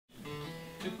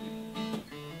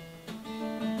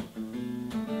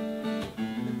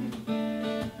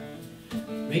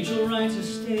Rachel rides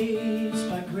estates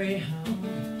by Greyhound.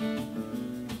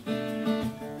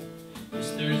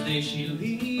 This Thursday she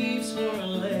leaves for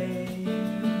LA.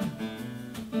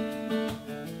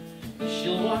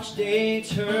 She'll watch day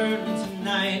turn to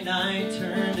night, night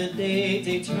turn to day,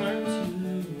 day turn to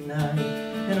night,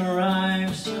 and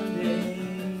arrive Sunday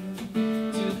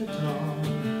to the dawn.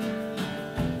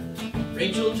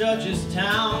 Rachel judges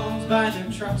towns by their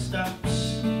truck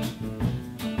stops,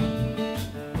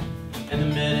 and the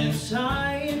men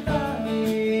inside by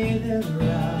their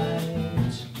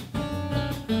rides.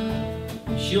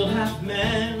 She'll have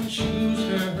men choose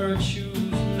her, her choose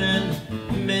men,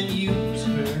 men use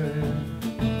her,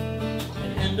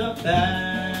 and end up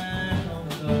back on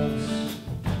the bus.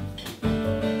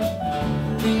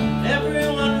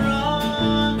 Everyone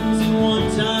runs at one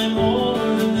time or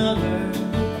another.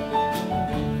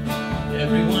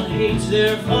 Everyone hates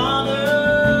their father.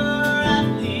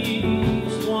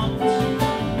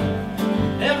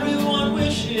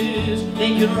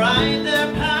 They can write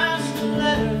their past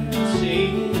letters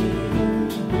saying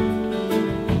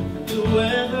the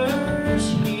weather's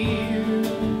here,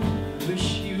 wish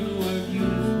you were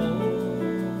beautiful.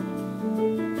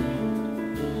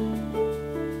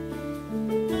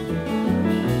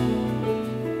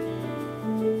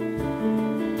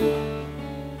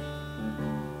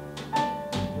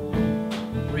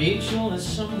 Rachel is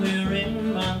somewhere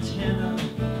in Montana,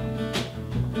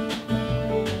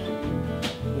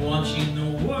 watching the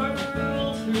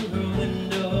world through her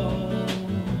window.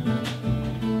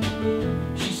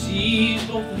 She sees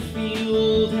both the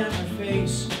field and her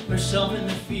face, herself in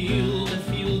the field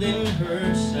in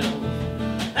herself,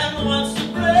 and wants to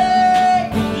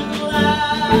break the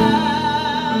glass.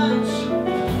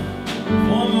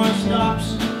 4 more stops,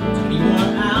 20 more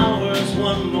hours,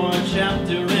 1 more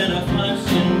chapter in a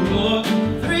fussing book.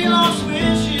 3 lost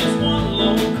wishes, 1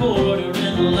 lone quarter,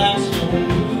 and the last one.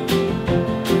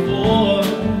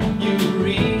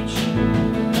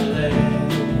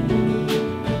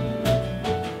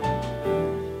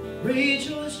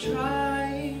 Rachel is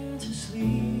trying to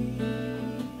sleep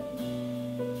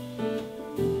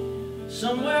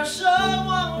somewhere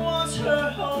someone wants her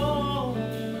home.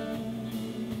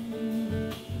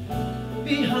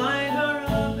 Behind her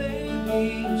a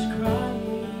baby is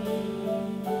crying.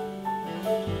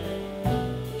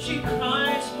 She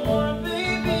cries for a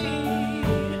baby,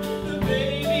 the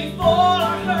baby for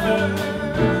her.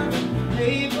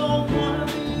 They both want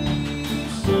to be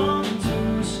sung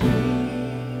to sleep.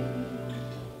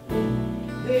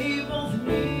 They both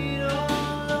need a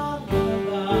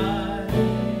lullaby.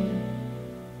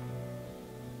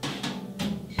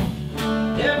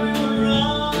 Everyone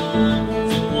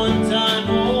runs at one time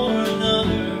or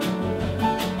another.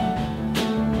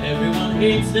 Everyone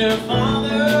hates their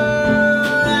father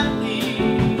at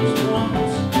least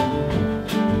once.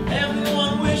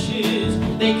 Everyone wishes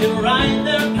they could write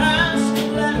their past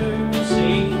letters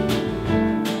saying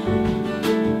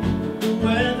the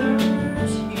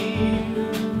weather's here,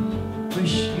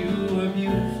 wish you were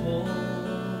beautiful.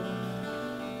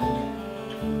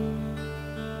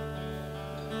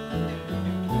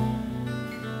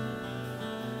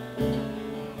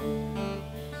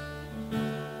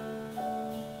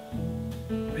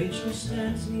 Rachel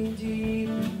stands knee deep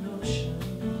in the ocean,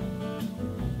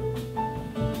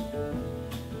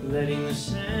 letting the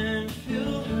sand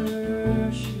fill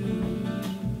her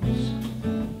shoes.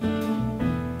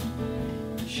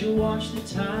 She'll watch the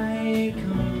tide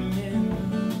come in.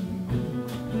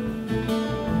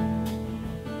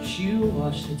 She'll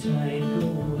watch the tide go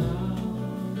out.